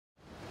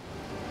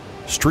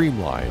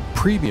Streamline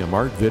Premium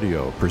Art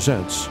Video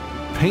presents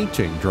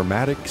Painting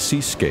Dramatic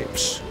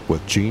Seascapes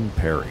with Gene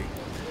Perry.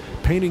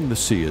 Painting the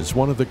sea is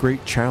one of the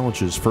great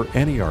challenges for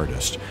any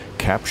artist.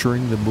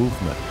 Capturing the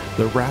movement,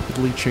 the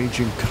rapidly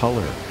changing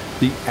color,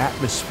 the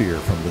atmosphere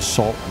from the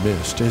salt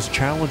mist has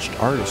challenged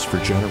artists for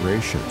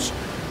generations.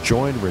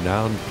 Join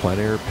renowned plein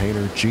air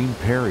painter Gene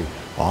Perry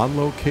on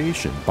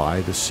location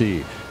by the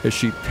sea as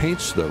she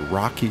paints the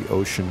rocky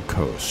ocean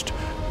coast.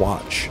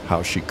 Watch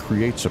how she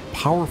creates a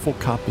powerful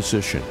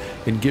composition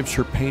and gives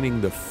her painting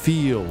the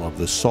feel of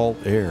the salt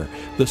air,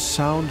 the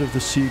sound of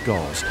the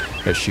seagulls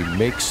as she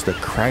makes the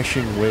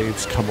crashing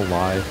waves come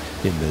alive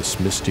in this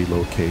misty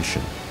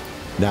location.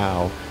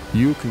 Now,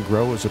 you can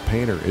grow as a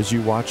painter as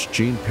you watch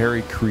Gene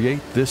Perry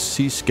create this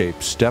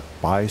seascape step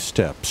by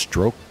step,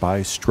 stroke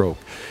by stroke.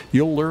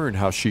 You'll learn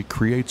how she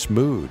creates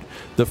mood,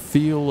 the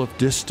feel of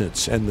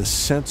distance, and the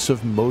sense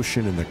of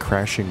motion in the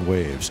crashing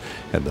waves,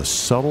 and the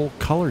subtle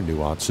color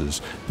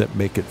nuances that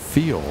make it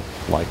feel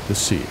like the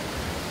sea.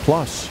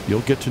 Plus,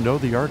 you'll get to know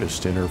the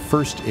artist in her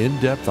first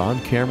in-depth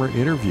on-camera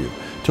interview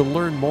to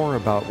learn more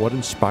about what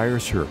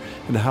inspires her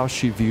and how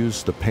she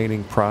views the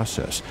painting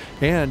process.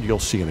 And you'll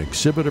see an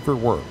exhibit of her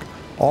work,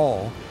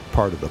 all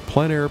part of the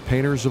Plein Air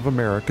Painters of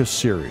America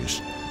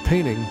series,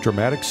 Painting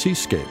Dramatic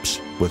Seascapes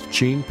with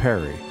Gene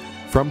Perry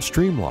from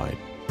Streamline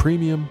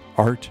Premium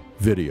Art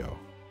Video.